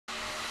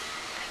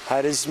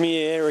Hi, this is me,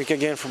 Eric,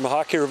 again from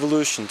Hockey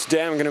Revolution.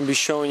 Today I'm going to be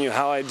showing you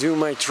how I do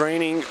my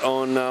training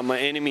on my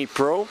ENEMY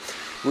PRO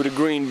with a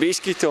green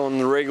biscuit on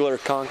the regular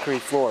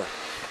concrete floor.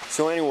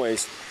 So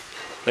anyways,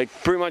 like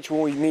pretty much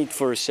what we need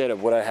for a setup,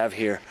 what I have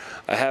here.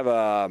 I have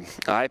an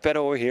iPad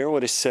over here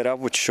with a setup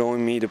which is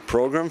showing me the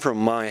program from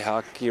my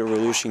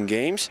HockeyRevolution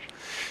games.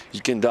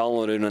 You can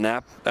download it on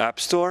App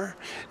Store.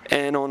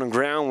 And on the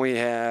ground we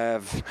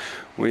have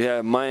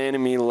my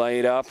enemy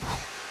laid up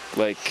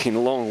like in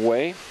a long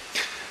way.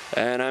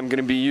 And I'm going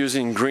to be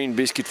using green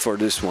biscuit for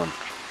this one.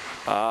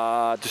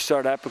 To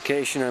start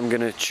application, I'm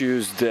going to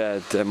choose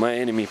that my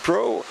ENEMY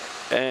PRO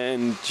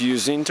and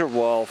use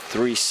interval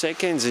 3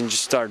 seconds and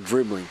just start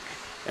dribbling.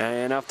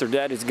 And after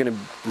that, it's going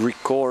to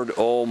record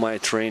all my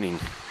training.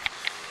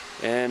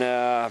 And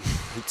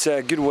it's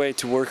a good way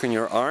to work on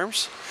your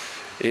arms.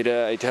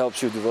 It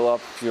helps you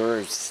develop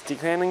your stick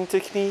handling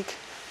technique,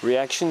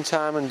 reaction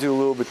time, and do a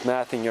little bit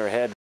math in your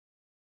head.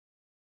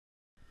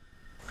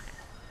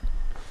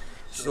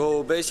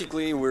 So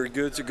basically, we're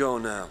good to go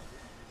now.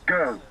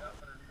 Go.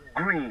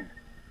 Green.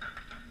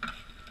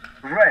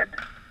 Red.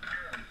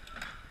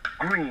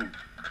 Green.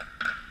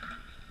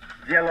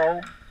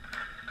 Yellow.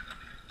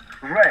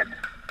 Red.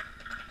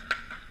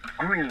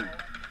 Green.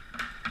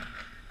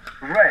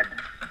 Red.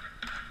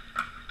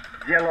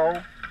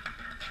 Yellow.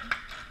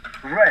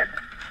 Red.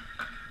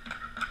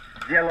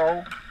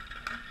 Yellow.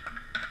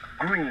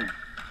 Green.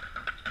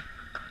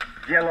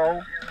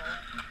 Yellow.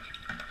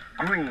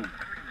 Green.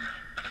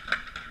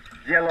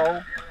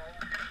 Yellow,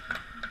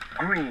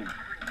 green,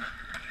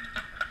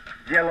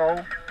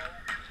 yellow,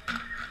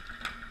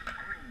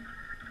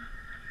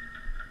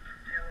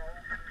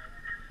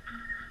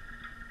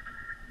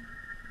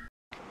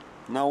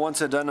 Now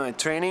once I've done my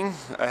training,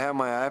 I have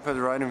my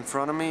iPad right in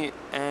front of me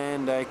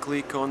and I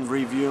click on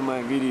review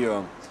my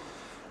video.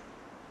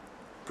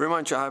 Pretty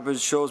much iPad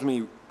shows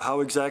me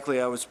how exactly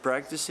I was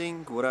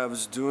practicing, what I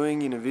was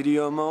doing in a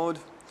video mode.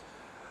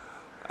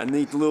 I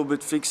need a little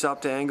bit fix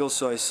up the angle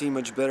so I see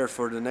much better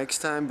for the next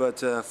time, but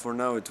for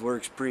now it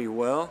works pretty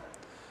well.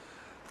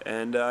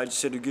 And I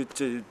just had a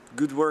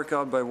good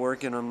workout by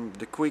working on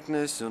the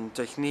quickness, on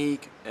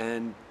technique,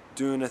 and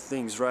doing the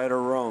things right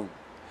or wrong.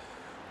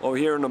 Over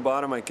here on the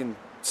bottom I can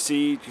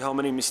see how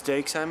many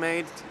mistakes I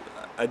made.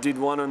 I did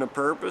one on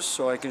purpose,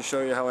 so I can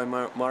show you how I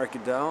mark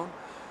it down.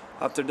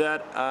 After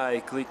that I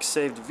click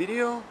save the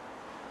video,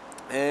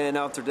 and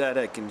after that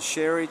I can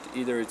share it,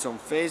 either it's on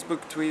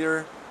Facebook,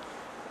 Twitter,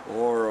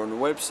 or on the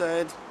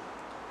website.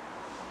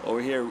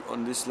 Over here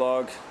on this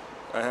log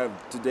I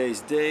have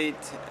today's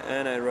date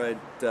and I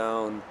write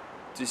down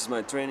this is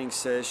my training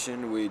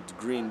session with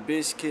green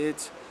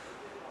biscuit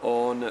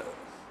on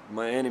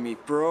my ENEMY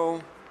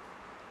PRO,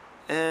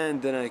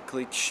 and then I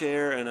click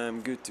share and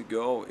I'm good to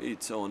go.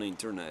 It's on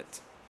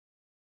internet.